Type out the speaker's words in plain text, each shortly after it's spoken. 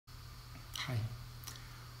Hi,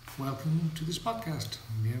 welcome to the SpotCast.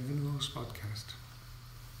 Bienvenue au SpotCast.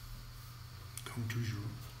 Comme toujours,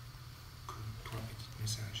 trois petits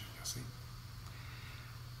messages à passer.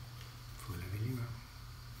 Il faut laver les mains,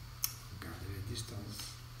 garder la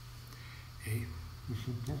distance et il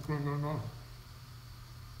faut pas prendre.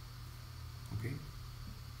 Okay?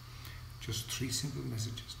 Just 3 simple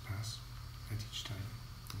messages pass at each time.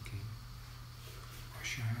 Okay?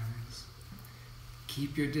 Wash your hands.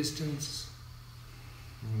 Keep your distance.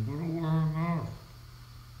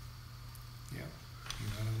 Yeah, you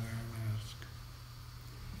gotta wear a mask.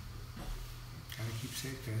 Gotta keep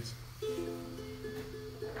safe, guys.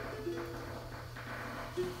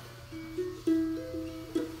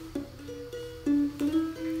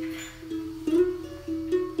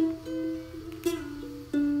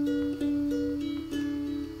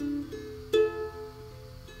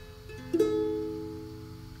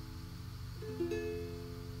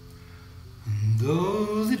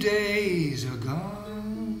 Though the days are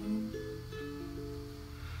gone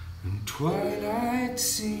and twilight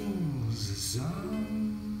sings a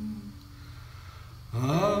song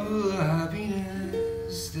of the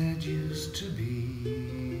happiness that used to be,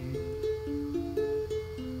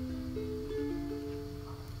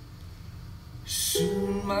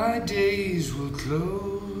 soon my days will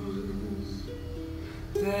close,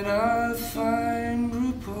 then I'll find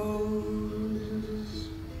repose.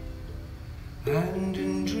 And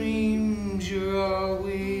in dreams you're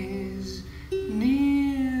always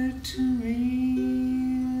near to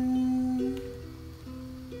me.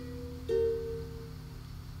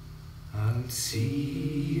 I'll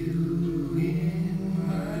see you in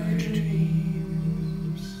my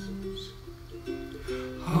dreams,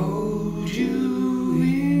 hold you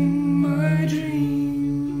in my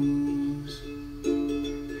dreams.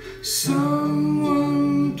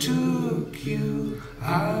 Someone took you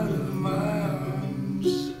out of my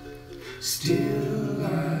arms. Still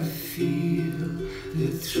I feel the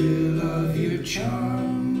thrill of your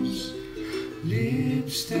charms,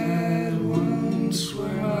 lips that once were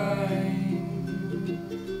mine,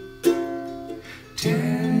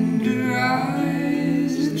 tender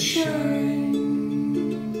eyes that shine.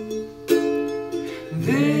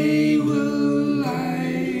 They will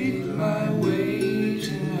light my way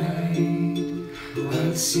tonight.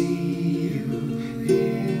 I'll see you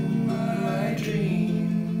in my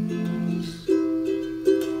dreams.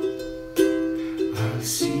 I'll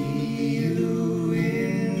see you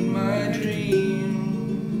in my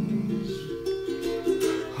dreams,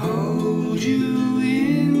 hold you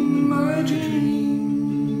in my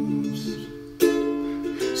dreams.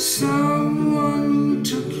 Someone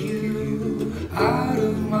took you out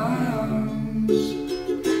of my arms.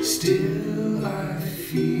 Still I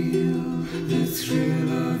feel the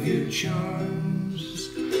thrill of your charms,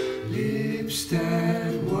 lips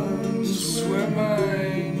that once were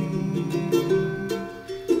mine,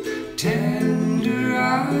 tender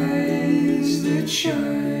eyes that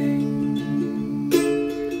shine.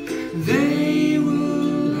 They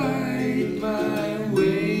will light my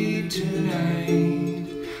way tonight.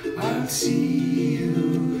 I'll see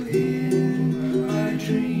you in my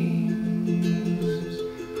dreams.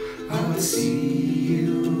 I'll see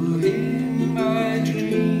you in my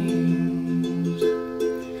dreams.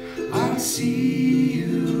 I'll see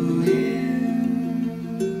you in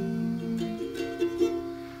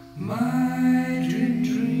my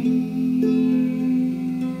dreams.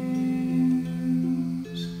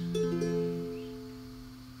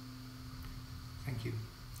 Thank you.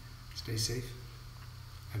 Stay safe.